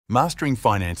Mastering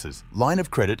finances, line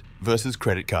of credit versus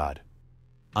credit card.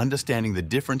 Understanding the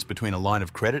difference between a line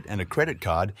of credit and a credit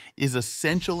card is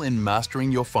essential in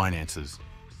mastering your finances.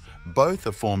 Both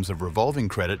are forms of revolving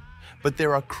credit, but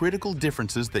there are critical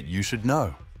differences that you should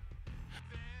know.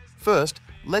 First,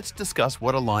 let's discuss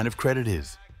what a line of credit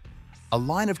is. A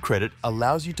line of credit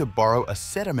allows you to borrow a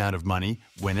set amount of money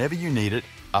whenever you need it,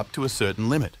 up to a certain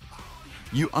limit.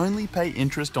 You only pay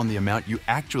interest on the amount you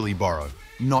actually borrow,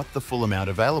 not the full amount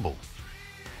available.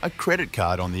 A credit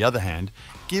card, on the other hand,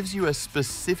 gives you a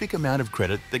specific amount of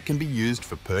credit that can be used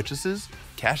for purchases,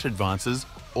 cash advances,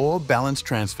 or balance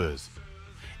transfers.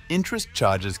 Interest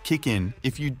charges kick in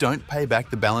if you don't pay back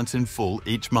the balance in full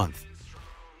each month.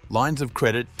 Lines of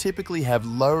credit typically have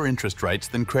lower interest rates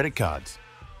than credit cards.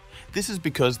 This is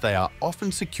because they are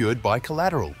often secured by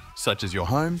collateral, such as your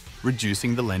home,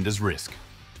 reducing the lender's risk.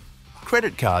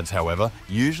 Credit cards, however,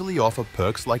 usually offer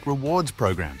perks like rewards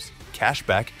programs,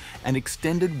 cashback, and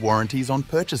extended warranties on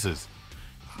purchases.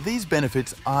 These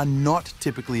benefits are not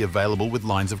typically available with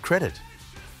lines of credit.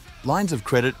 Lines of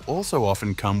credit also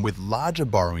often come with larger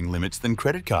borrowing limits than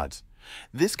credit cards.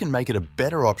 This can make it a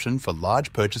better option for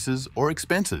large purchases or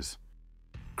expenses.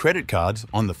 Credit cards,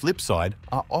 on the flip side,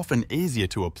 are often easier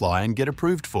to apply and get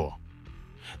approved for.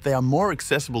 They are more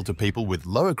accessible to people with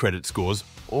lower credit scores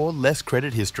or less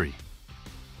credit history.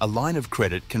 A line of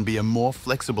credit can be a more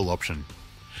flexible option.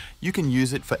 You can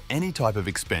use it for any type of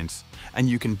expense, and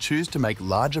you can choose to make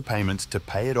larger payments to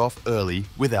pay it off early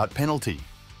without penalty.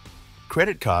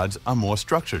 Credit cards are more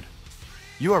structured.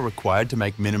 You are required to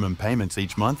make minimum payments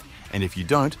each month, and if you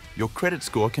don't, your credit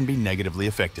score can be negatively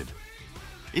affected.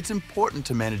 It's important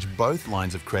to manage both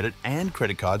lines of credit and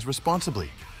credit cards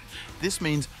responsibly. This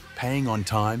means paying on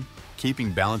time,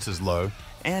 keeping balances low,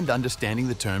 and understanding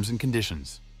the terms and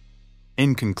conditions.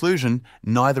 In conclusion,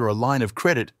 neither a line of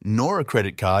credit nor a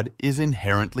credit card is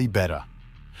inherently better.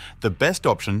 The best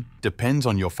option depends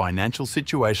on your financial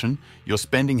situation, your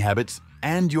spending habits,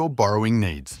 and your borrowing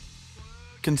needs.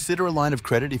 Consider a line of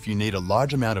credit if you need a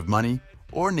large amount of money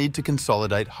or need to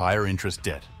consolidate higher interest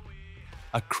debt.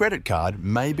 A credit card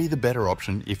may be the better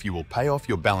option if you will pay off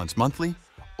your balance monthly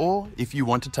or if you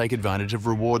want to take advantage of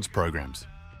rewards programs.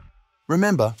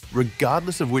 Remember,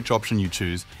 regardless of which option you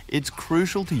choose, it's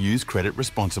crucial to use credit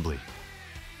responsibly.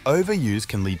 Overuse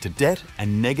can lead to debt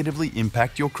and negatively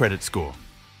impact your credit score.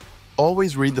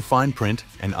 Always read the fine print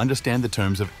and understand the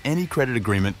terms of any credit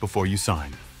agreement before you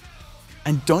sign.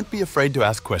 And don't be afraid to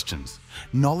ask questions.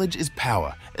 Knowledge is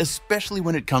power, especially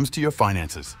when it comes to your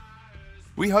finances.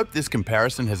 We hope this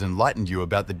comparison has enlightened you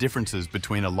about the differences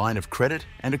between a line of credit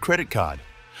and a credit card.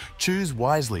 Choose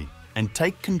wisely and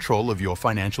take control of your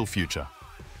financial future.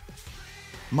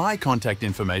 My contact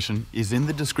information is in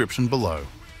the description below.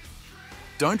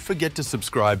 Don't forget to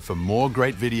subscribe for more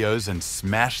great videos and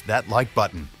smash that like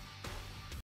button.